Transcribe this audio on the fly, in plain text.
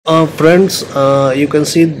Friends, you can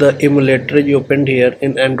see the emulator you opened here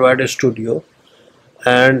in Android Studio,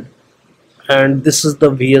 and this is the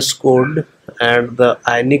VS Code and the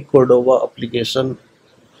ionic Cordova application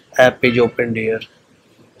app is opened here.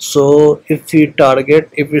 So if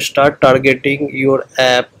we start targeting your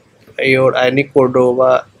app, your ionic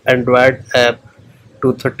Cordova Android app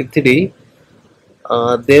to 33,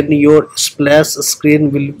 then your splash screen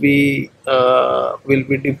will be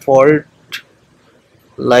default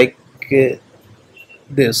like.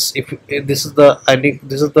 This if this is the I think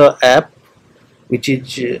this is the app which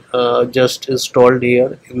is just installed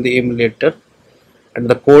here in the emulator, and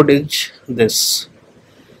the code is this.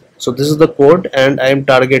 So this is the code, and I am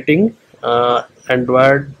targeting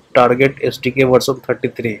Android target SDK version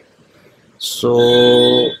 33.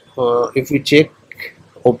 So if we check,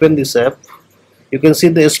 open this app, you can see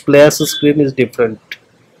the splash screen is different.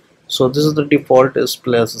 So this is the default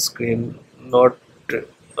splash screen,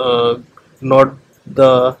 uh, not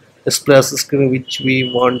the splash screen which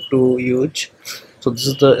we want to use. So this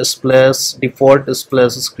is the splash default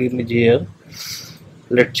splash screen is here.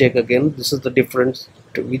 Let's check again. This is the difference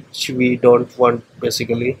which we don't want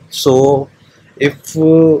basically. So if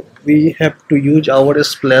we have to use our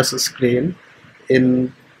splash screen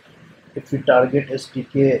in, if we target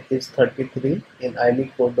SDK is 33 in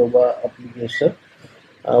ionic Cordova application,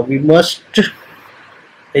 we must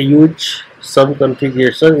use some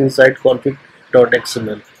configuration inside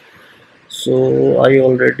config.xml. So I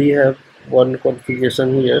already have one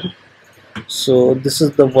configuration here. So this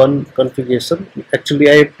is the one configuration. Actually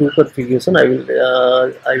I have two configuration. I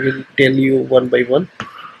will tell you one by one.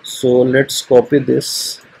 So let's copy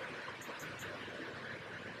this,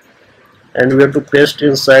 and we have to paste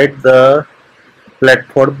inside the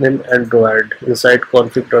platform name Android inside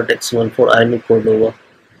config.xml for ionic Cordova.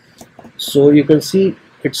 So you can see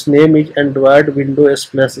its name is Android window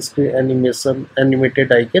splash screen animation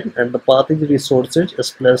animated icon, and the path is resources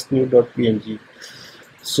splash new.png.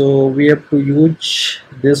 So we have to use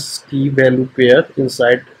this key value pair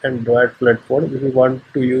inside Android platform if we want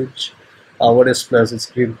to use our splash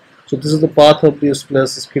screen. So this is the path of the splash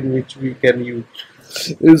screen which we can use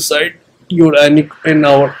inside your in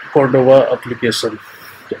our Cordova application,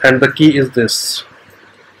 and the key is this.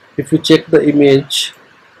 If you check the image,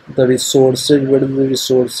 the resources, where is the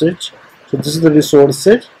resources? So this is the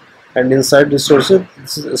resources, and inside resources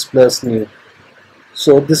this is a splash new.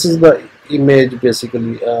 So this is the image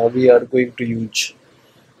basically we are going to use.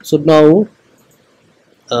 So now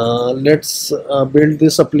let's build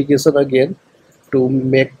this application again to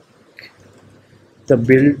make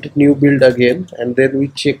the new build again, and then we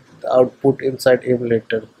check the output inside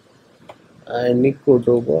emulator. I need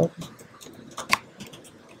Cordova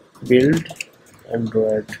build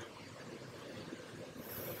Android.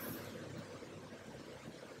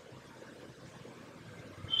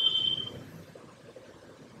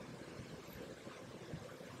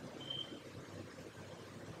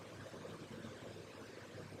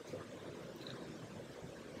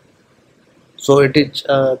 So it is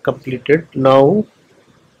completed. Now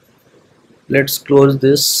let's close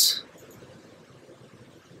this,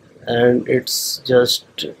 and it's just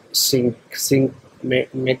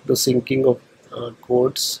make the syncing of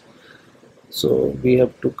codes. So we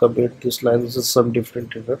have to commit this line. This is some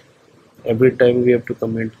different error. Every time we have to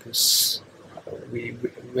comment this, we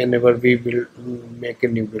whenever we will make a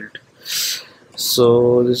new build.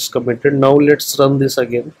 So this is committed. Now let's run this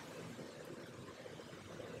again.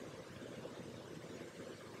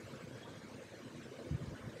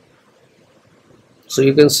 So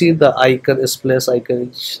you can see the icon, splash icon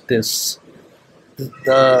is this.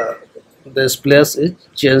 The splash is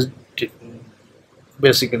changed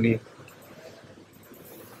basically.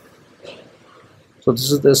 So this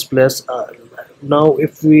is the splash. Now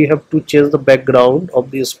if we have to change the background of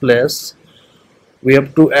the splash, we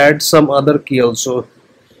have to add some other key also.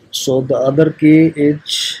 So the other key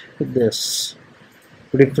is this.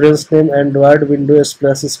 Reference name Android window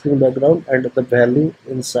splash screen background, and the value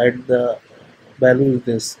inside the value is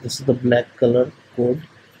this. This is the black color code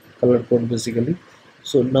basically.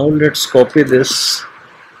 So now let's copy this,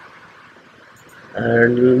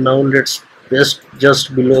 and now let's paste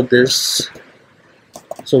just below this.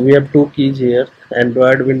 So we have two keys here: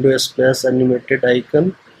 Android window splash animated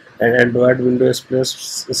icon and Android window splash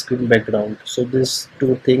screen background. So these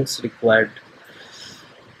two things required.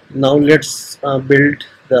 Now let's build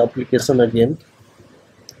the application again.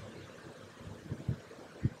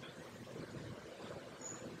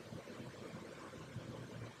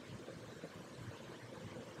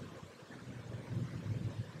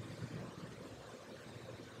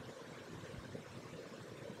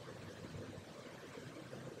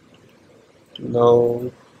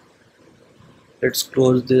 Now let's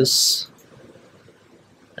close this,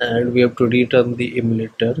 and we have to return the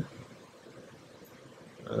emulator.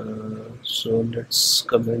 So let's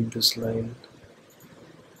comment this line.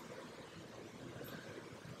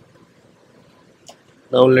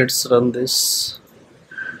 Now let's run this.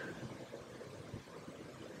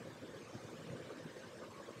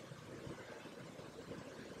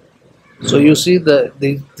 So you see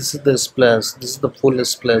this is the splash. This is the full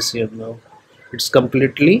splash here now. It's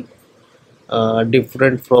completely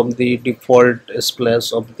different from the default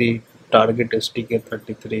splash of the target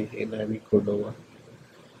SDK33 in ionic Cordova.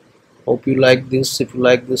 Hope you like this. If you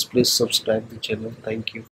like this, please subscribe the channel. Thank you.